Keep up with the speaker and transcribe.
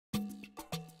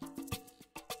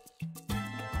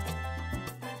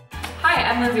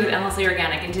I'm Lindsay with Endlessly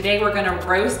Organic, and today we're gonna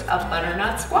roast a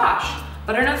butternut squash.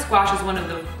 Butternut squash is one of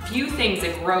the few things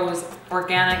that grows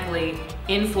organically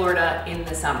in Florida in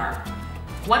the summer.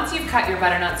 Once you've cut your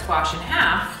butternut squash in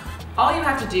half, all you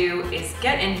have to do is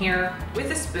get in here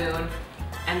with a spoon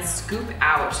and scoop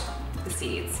out the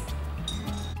seeds.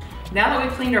 Now that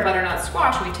we've cleaned our butternut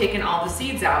squash, we've taken all the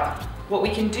seeds out, what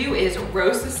we can do is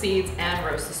roast the seeds and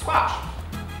roast the squash.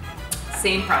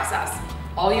 Same process.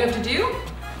 All you have to do,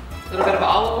 a little bit of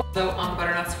olive oil on the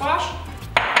butternut squash,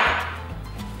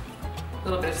 a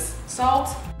little bit of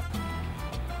salt.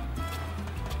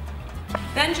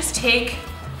 Then just take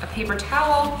a paper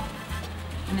towel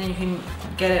and then you can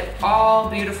get it all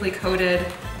beautifully coated.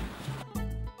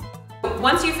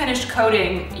 Once you finish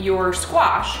coating your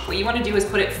squash, what you want to do is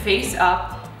put it face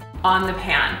up on the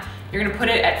pan. You're going to put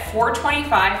it at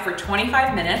 425 for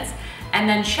 25 minutes and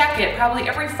then check it probably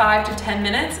every 5 to 10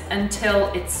 minutes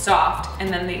until it's soft and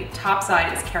then the top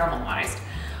side is caramelized.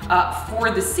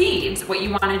 For the seeds, what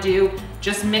you want to do,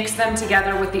 just mix them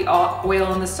together with the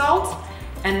oil and the salt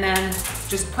and then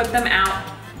just put them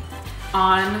out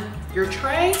on your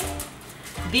tray.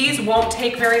 These won't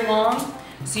take very long,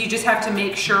 so you just have to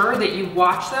make sure that you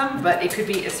watch them, but it could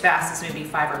be as fast as maybe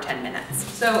 5 or 10 minutes.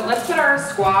 So let's put our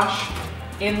squash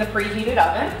in the preheated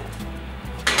oven.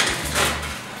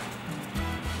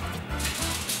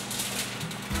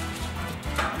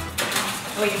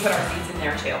 We can put our seeds in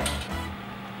there too.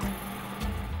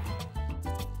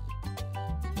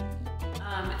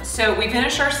 So we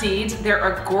finished our seeds.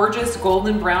 They're a gorgeous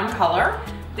golden brown color.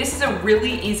 This is a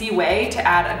really easy way to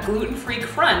add a gluten-free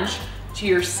crunch to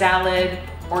your salad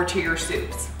or to your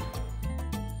soups.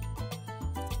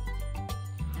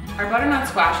 Our butternut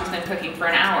squash has been cooking for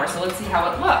an hour, so let's see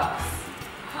how it looks.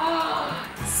 Oh,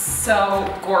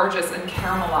 so gorgeous and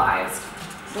caramelized.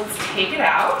 So let's take it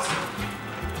out.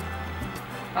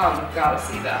 Oh, you've got to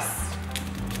see this.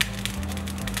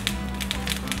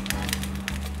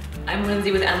 I'm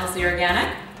Lindsay with Endlessly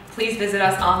Organic. Please visit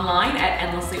us online at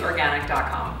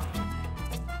endlesslyorganic.com.